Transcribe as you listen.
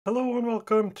Hello and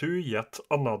welcome to yet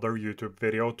another YouTube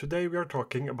video. Today we are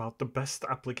talking about the best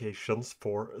applications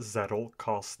for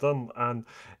zettlekasten, and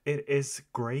it is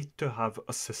great to have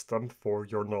a system for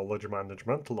your knowledge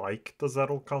management like the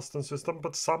zettlekasten system,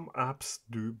 but some apps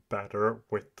do better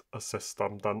with a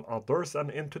system than others, and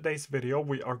in today's video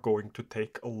we are going to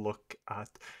take a look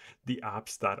at the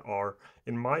apps that are,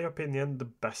 in my opinion, the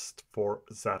best for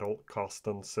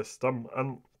zettlekasten system.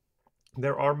 And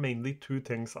there are mainly two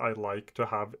things I like to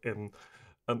have in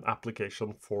an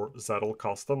application for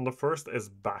zettlekasten. The first is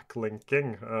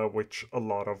backlinking, which a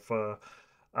lot of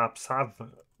apps have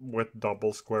with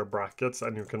double square brackets,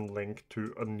 and you can link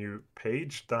to a new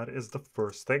page. That is the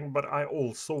first thing, but I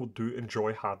also do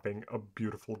enjoy having a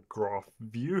beautiful graph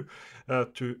view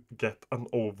to get an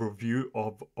overview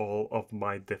of all of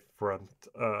my different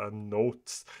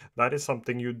notes. That is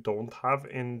something you don't have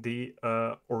in the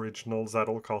original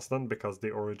zettlekasten, because the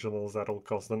original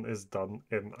zettlekasten is done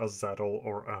in a zettel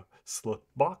or a slit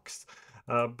box.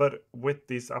 But with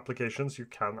these applications, you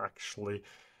can actually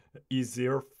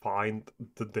easier find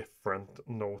the different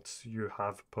notes you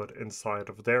have put inside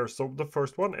of there. So the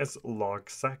first one is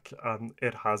Logseq, and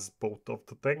it has both of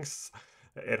the things.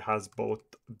 It has both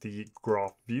the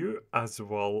graph view as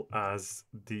well as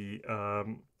the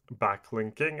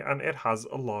backlinking, and it has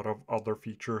a lot of other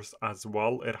features as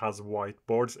well. It has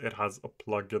whiteboards, it has a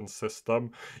plugin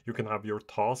system. You can have your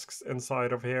tasks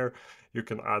inside of here. You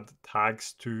can add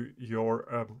tags to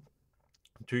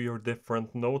your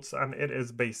different notes, and it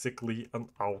is basically an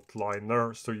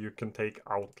outliner, so you can take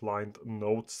outlined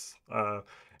notes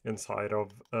inside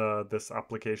of this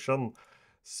application.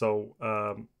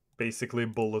 So basically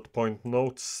bullet point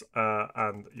notes,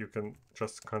 and you can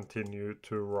just continue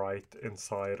to write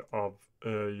inside of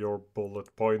your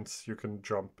bullet points. You can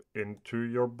jump into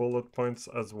your bullet points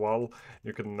as well.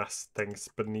 You can nest things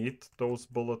beneath those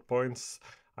bullet points.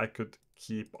 I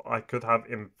could have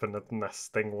infinite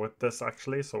nesting with this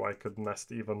actually, so I could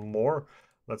nest even more.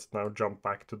 Let's now jump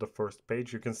back to the first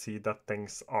page. You can see that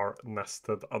things are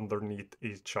nested underneath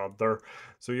each other.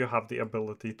 So you have the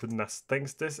ability to nest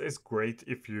things. This is great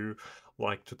if you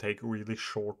like to take really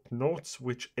short notes,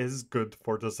 which is good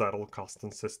for the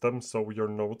zettlekasten system. So your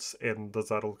notes in the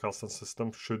zettlekasten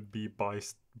system should be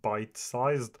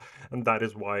bite-sized, and that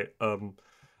is why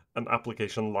an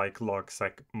application like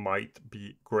Logseq might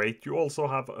be great. You also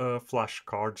have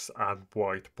flashcards and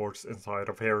whiteboards inside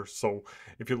of here, so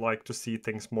if you like to see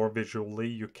things more visually,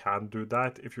 you can do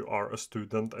that. If you are a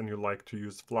student and you like to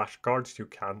use flashcards, you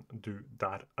can do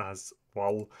that as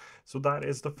well. So that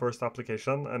is the first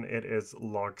application, and it is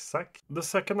Logseq. The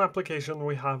second application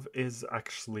we have is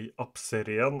actually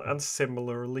Obsidian, and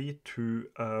similarly to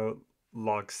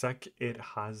Logseq,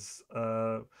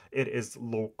 it is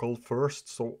local first,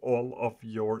 so all of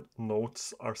your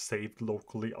notes are saved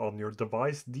locally on your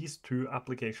device. These two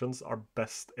applications are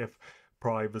best if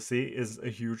privacy is a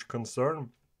huge concern.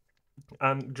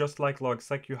 And just like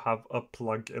Logseq, you have a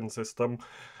plug-in system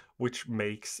which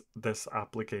makes this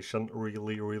application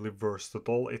really, really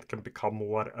versatile. It can become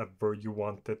whatever you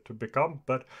want it to become,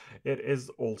 but it is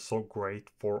also great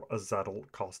for a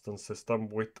zettlekasten system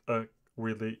with a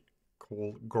really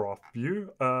cool graph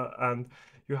view, and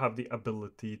you have the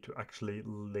ability to actually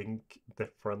link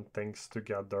different things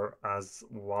together as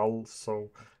well. So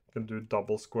you can do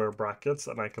double square brackets,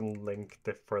 and I can link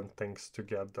different things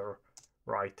together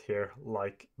right here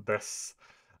like this.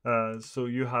 So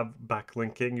you have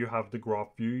backlinking, you have the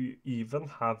graph view, you even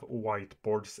have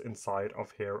whiteboards inside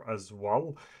of here as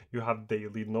well. You have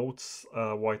daily notes.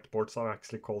 Whiteboards are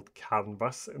actually called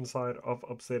canvas inside of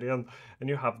Obsidian, and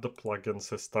you have the plugin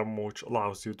system, which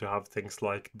allows you to have things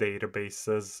like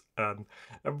databases and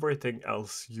everything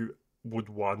else you would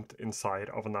want inside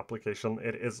of an application.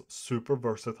 It is super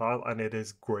versatile, and it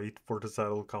is great for the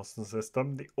zettlekasten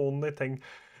system. The only thing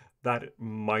that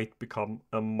might become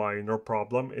a minor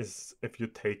problem is if you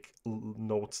take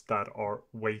notes that are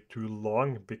way too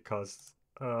long, because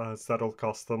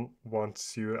zettlekasten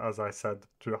wants you, as I said,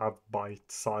 to have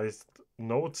bite-sized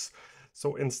notes.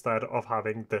 So instead of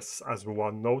having this as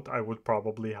one note, I would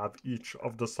probably have each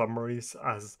of the summaries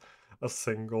as a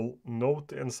single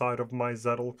note inside of my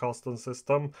zettlekasten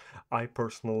system. I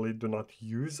personally do not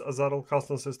use a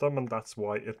zettlekasten system, and that's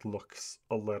why it looks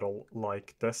a little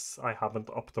like this. I haven't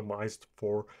optimized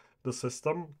for the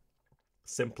system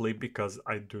simply because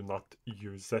I do not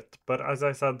use it. But as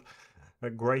I said, a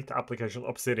great application.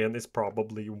 Obsidian is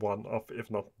probably one of,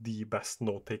 if not the best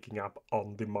note-taking app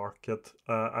on the market,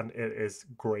 and it is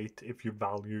great if you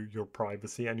value your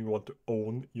privacy and you want to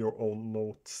own your own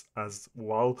notes as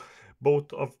well.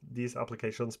 Both of these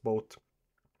applications both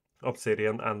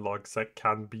Obsidian and Logseq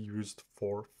can be used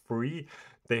for free.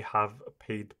 They have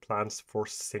paid plans for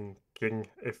syncing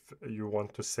if you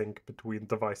want to sync between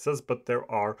devices, but there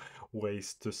are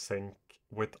ways to sync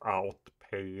without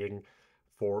paying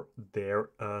for their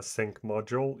sync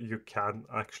module. You can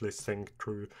actually sync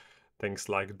through things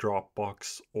like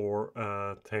Dropbox or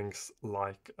things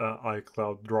like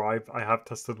iCloud Drive. I have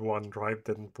tested OneDrive,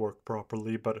 didn't work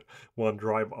properly, but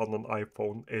OneDrive on an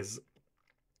iPhone is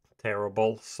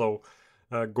terrible. So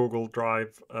Google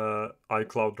Drive,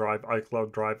 iCloud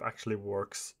Drive actually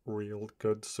works real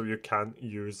good. So you can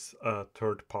use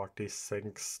third-party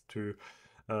syncs to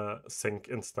sync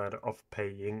instead of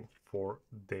paying for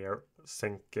their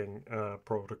syncing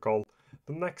protocol.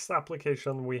 The next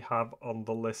application we have on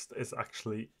the list is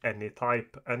actually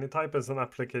Anytype. Anytype is an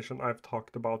application I've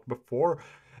talked about before.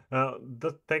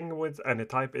 The thing with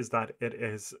Anytype is that it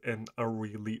is in a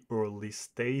really early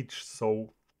stage,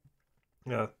 so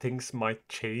things might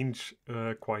change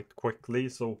quite quickly.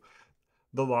 So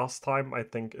the last time, I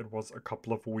think it was a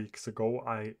couple of weeks ago,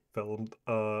 I filmed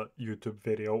a YouTube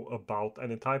video about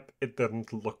Anytype. It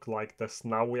didn't look like this.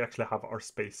 Now we actually have our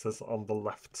spaces on the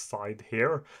left side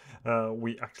here.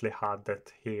 We actually had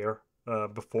it here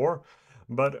before.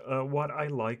 But what I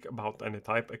like about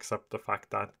Anytype, except the fact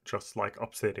that just like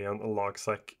Obsidian and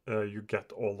Logseq, you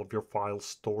get all of your files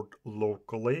stored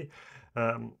locally,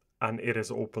 and it is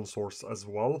open source as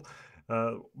well.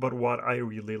 But what I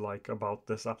really like about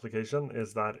this application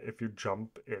is that if you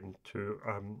jump into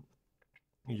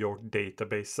your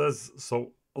databases,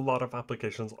 so a lot of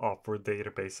applications offer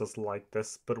databases like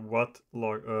this, but what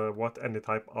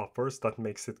Anytype offers that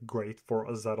makes it great for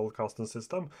a zettlekasten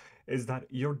system is that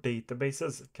your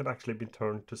databases can actually be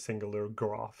turned to singular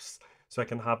graphs. So I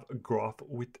can have a graph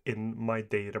within my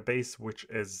database, which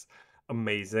is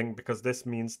amazing because this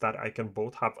means that I can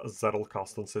both have a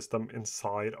zettlekasten system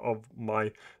inside of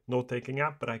my note-taking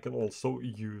app, but I can also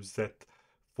use it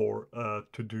for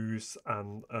to-dos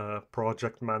and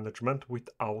project management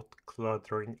without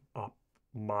cluttering up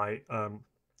my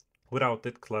without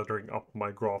it cluttering up my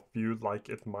graph view like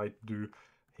it might do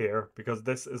here, because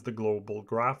this is the global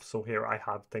graph. So here I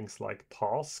have things like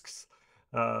tasks,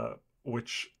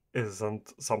 which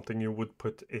isn't something you would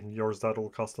put in your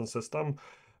zettlekasten system.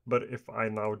 But if I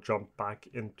now jump back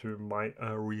into my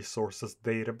resources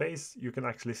database, you can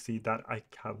actually see that I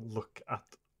can look at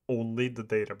only the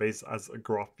database as a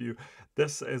graph view.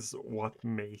 This is what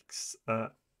makes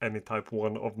Anytype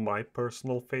one of my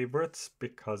personal favorites,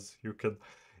 because you can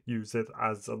use it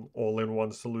as an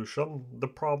all-in-one solution. The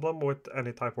problem with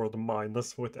Anytype, or the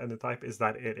minus with Anytype, is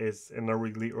that it is in a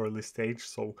really early stage,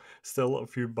 so still a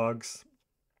few bugs.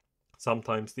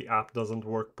 Sometimes the app doesn't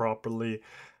work properly,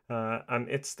 and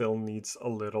it still needs a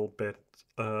little bit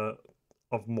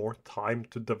of more time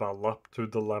to develop to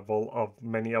the level of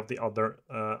many of the other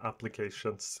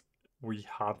applications we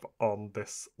have on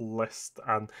this list,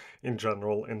 and in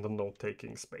general in the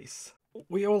note-taking space.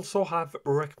 We also have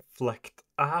Reflect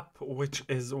app, which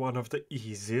is one of the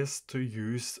easiest to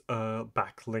use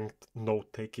backlinked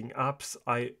note-taking apps.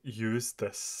 I used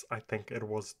this, I think it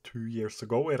was 2 years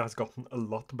ago. It has gotten a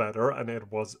lot better and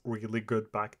it was really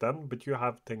good back then. But you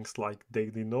have things like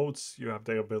daily notes, you have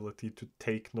the ability to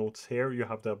take notes here, you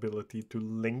have the ability to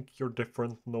link your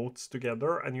different notes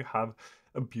together, and you have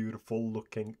a beautiful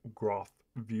looking graph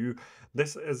view.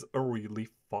 This is a really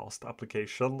fast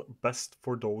application, best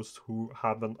for those who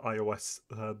have an iOS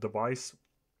device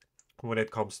when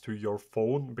it comes to your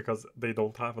phone, because they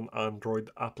don't have an Android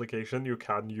application. You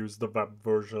can use the web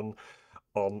version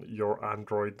on your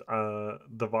Android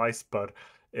device, but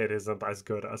it isn't as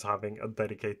good as having a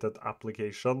dedicated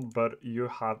application. But you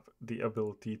have the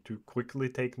ability to quickly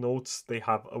take notes. They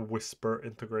have a Whisper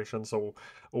integration, so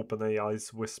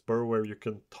OpenAI's Whisper, where you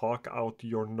can talk out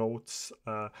your notes.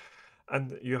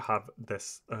 And you have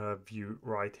this view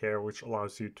right here, which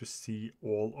allows you to see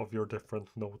all of your different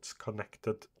notes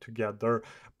connected together.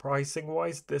 Pricing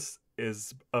wise, this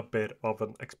is a bit of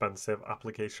an expensive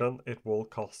application. It will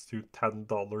cost you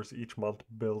 $10 each month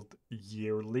billed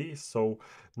yearly. So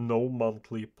no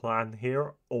monthly plan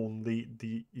here, only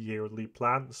the yearly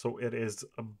plan. So it is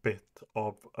a bit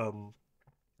of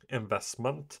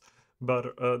investment,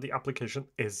 but the application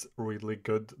is really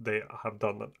good. They have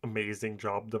done an amazing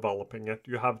job developing it.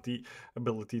 You have the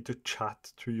ability to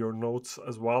chat to your notes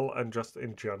as well, and just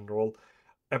in general,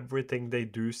 everything they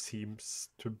do seems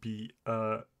to be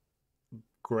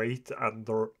great, and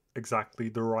they're exactly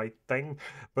the right thing.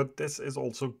 But this is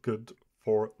also good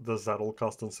for the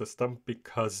zettlekasten system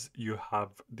because you have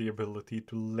the ability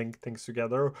to link things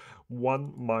together.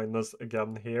 One minus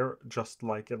again here, just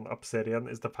like in Obsidian,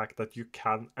 is the fact that you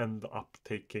can end up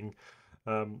taking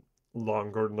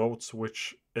longer notes,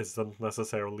 which isn't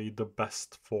necessarily the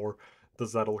best for the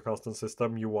zettlekasten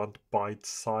system. You want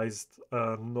bite-sized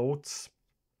notes,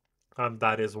 and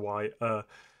that is why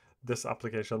this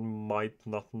application might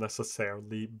not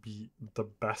necessarily be the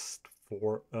best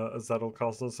for a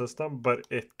zettlekasten system, but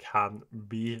it can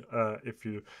be if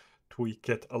you tweak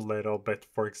it a little bit.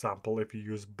 For example, if you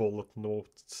use bullet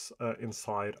notes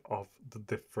inside of the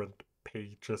different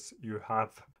pages you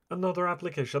have. Another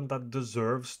application that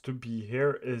deserves to be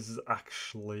here is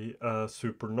actually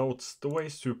Supernotes. The way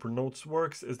Supernotes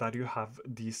works is that you have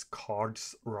these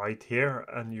cards right here,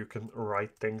 and you can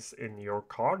write things in your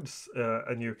cards,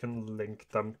 and you can link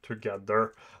them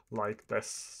together like this.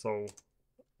 So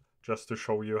just to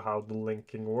show you how the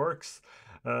linking works.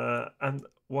 And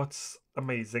what's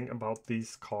amazing about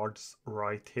these cards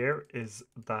right here is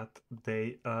that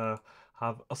they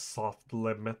have a soft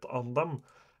limit on them.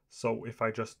 So if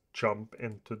I just jump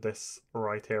into this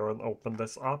right here and open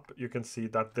this up, you can see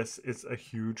that this is a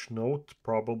huge note,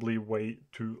 probably way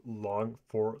too long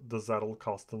for the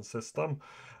zettlekasten system.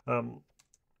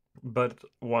 But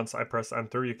once I press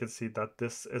enter, you can see that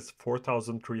this is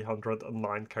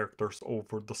 4,309 characters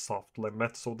over the soft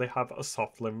limit. So they have a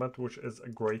soft limit, which is a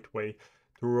great way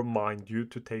to remind you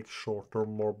to take shorter,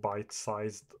 more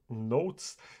bite-sized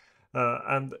notes.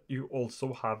 And you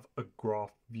also have a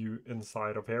graph view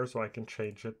inside of here, so I can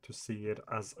change it to see it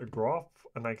as a graph,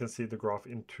 and I can see the graph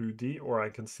in 2D, or I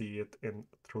can see it in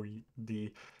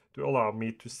 3D to allow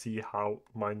me to see how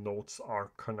my notes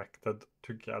are connected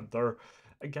together.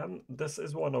 Again, this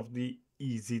is one of the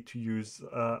easy to use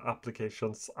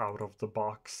applications out of the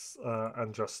box,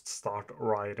 and just start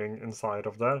writing inside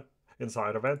of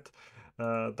it.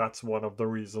 That's one of the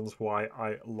reasons why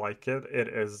I like it. It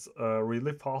is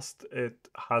really fast. It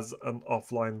has an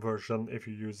offline version if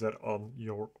you use it on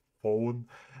your phone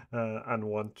and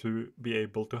want to be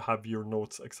able to have your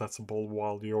notes accessible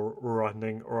while you're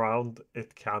running around.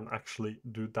 It can actually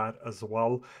do that as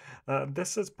well.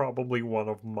 This is probably one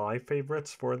of my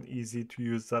favorites for an easy to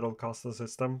use zettlekasten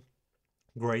system.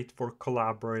 Great for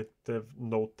collaborative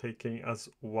note taking as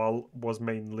well. Was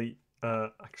mainly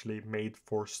actually made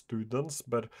for students,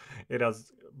 but it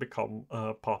has become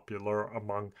popular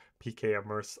among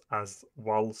PKMers as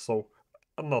well. So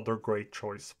another great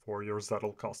choice for your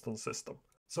zettlekasten system.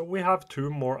 So we have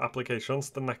two more applications.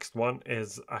 The next one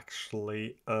is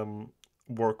actually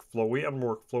Workflowy, and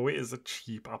Workflowy is a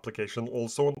cheap application,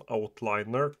 also an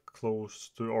outliner close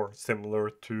to or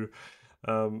similar to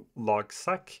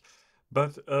Logseq.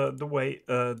 But the way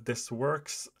this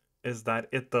works is that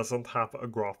it doesn't have a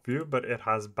graph view, but it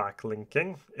has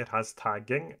backlinking, it has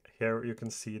tagging. Here you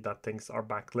can see that things are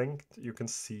backlinked. You can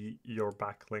see your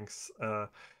backlinks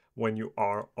when you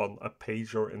are on a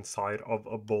page or inside of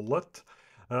a bullet.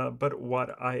 But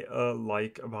what I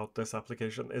like about this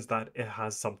application is that it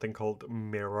has something called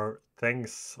mirror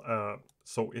things.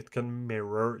 So it can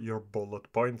mirror your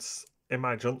bullet points.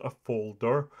 Imagine a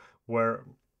folder where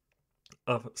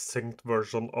a synced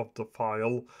version of the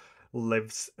file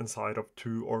lives inside of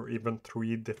 2 or even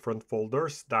 3 different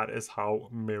folders. That is how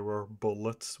mirror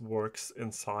bullets works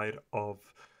inside of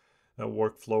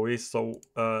Workflowy. So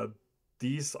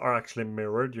these are actually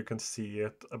mirrored. You can see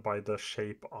it by the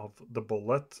shape of the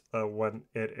bullet. When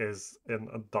it is in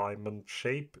a diamond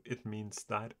shape, it means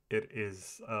that it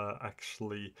is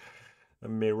actually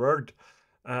mirrored.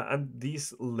 And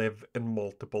these live in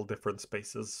multiple different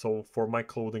spaces. So for my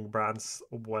clothing brand's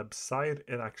website,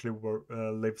 it actually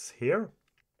lives here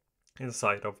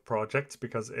inside of projects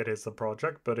because it is a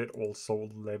project, but it also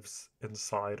lives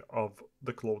inside of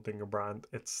the clothing brand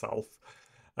itself.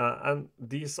 And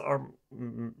these are,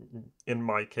 in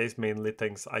my case, mainly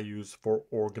things I use for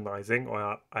organizing,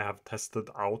 or I have tested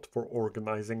out for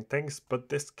organizing things, but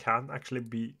this can actually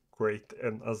be great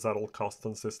in a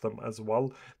zettlekasten system as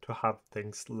well, to have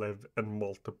things live in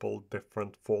multiple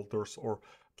different folders or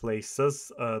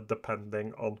places,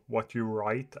 depending on what you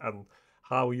write and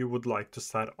how you would like to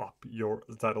set up your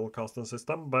zettlekasten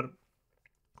system. But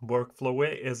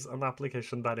Workflowy is an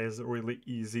application that is really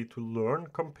easy to learn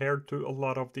compared to a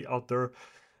lot of the other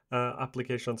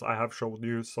applications I have showed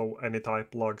you. So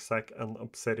Anytype, Logseq, and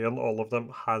Obsidian, all of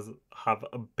them have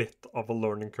a bit of a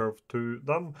learning curve to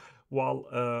them, while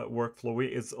Workflowy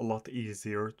is a lot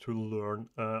easier to learn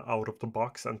out of the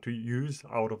box and to use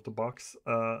out of the box.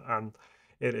 And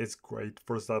it is great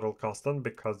for zettlekasten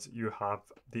because you have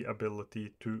the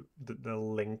ability to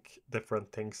link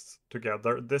different things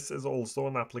together. This is also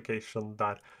an application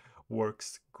that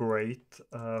works great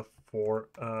for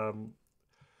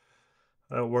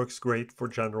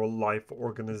general life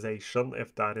organization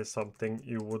if that is something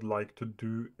you would like to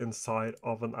do inside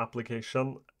of an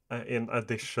application. In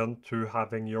addition to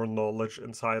having your knowledge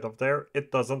inside of there,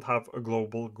 it doesn't have a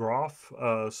global graph,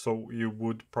 so you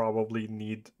would probably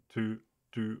need to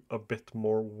do a bit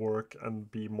more work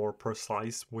and be more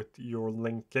precise with your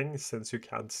linking, since you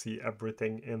can't see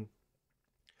everything in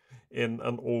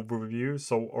an overview.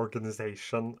 So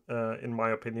organization, in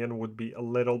my opinion, would be a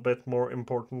little bit more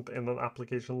important in an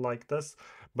application like this,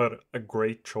 but a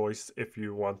great choice if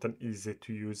you want an easy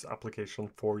to use application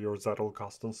for your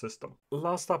zettlekasten system.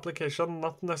 Last application,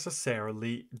 not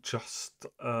necessarily just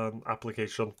an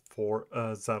application for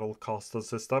a zettlekasten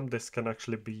system. This can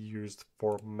actually be used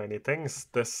for many things.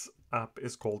 This app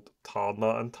is called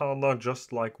Tana, and Tana,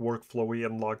 just like Workflowy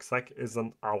and Logseq, is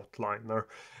an outliner.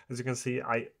 As you can see,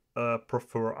 I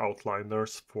prefer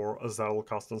outliners for a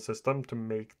zettlekasten system to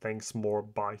make things more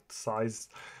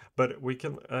bite-sized, but we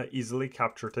can easily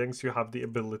capture things. You have the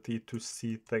ability to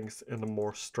see things in a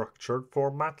more structured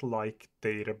format, like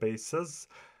databases,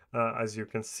 as you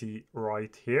can see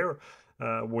right here.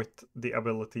 With the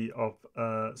ability of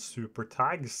super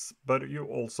tags, but you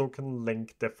also can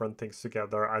link different things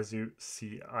together, as you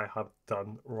see I have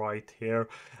done right here.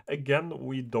 Again,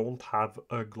 we don't have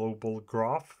a global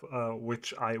graph,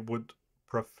 which I would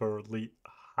preferably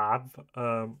have,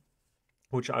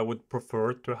 which I would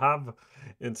prefer to have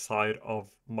inside of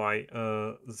my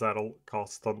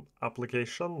zettlekasten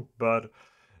application, but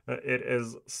it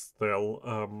is still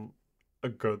a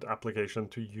good application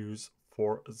to use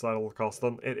for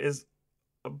zettlekasten. It is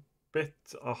a bit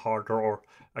harder, or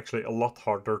actually a lot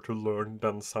harder to learn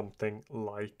than something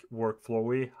like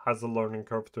Workflowy. Has a learning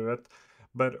curve to it,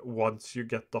 but once you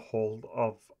get the hold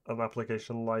of an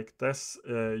application like this,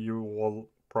 you will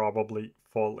probably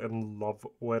fall in love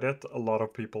with it. A lot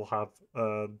of people have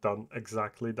done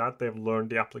exactly that. They've learned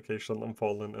the application and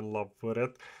fallen in love with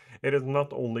it. It is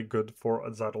not only good for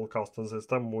a zettlekasten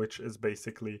system, which is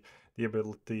basically the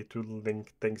ability to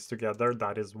link things together.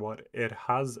 That is what it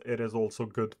has. It is also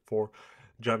good for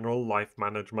general life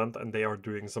management, and they are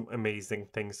doing some amazing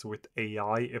things with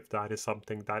AI if that is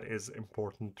something that is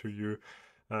important to you,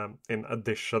 in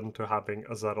addition to having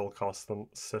a zettlekasten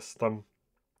system.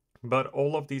 But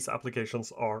all of these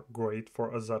applications are great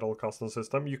for a zettlekasten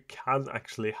system. You can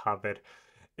actually have it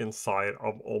inside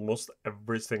of almost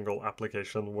every single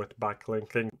application with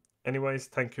backlinking. Anyways,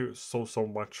 thank you so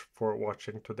much for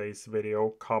watching today's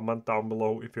video. Comment down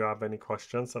below if you have any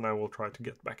questions, and I will try to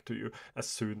get back to you as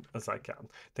soon as I can.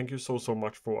 Thank you so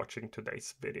much for watching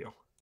today's video.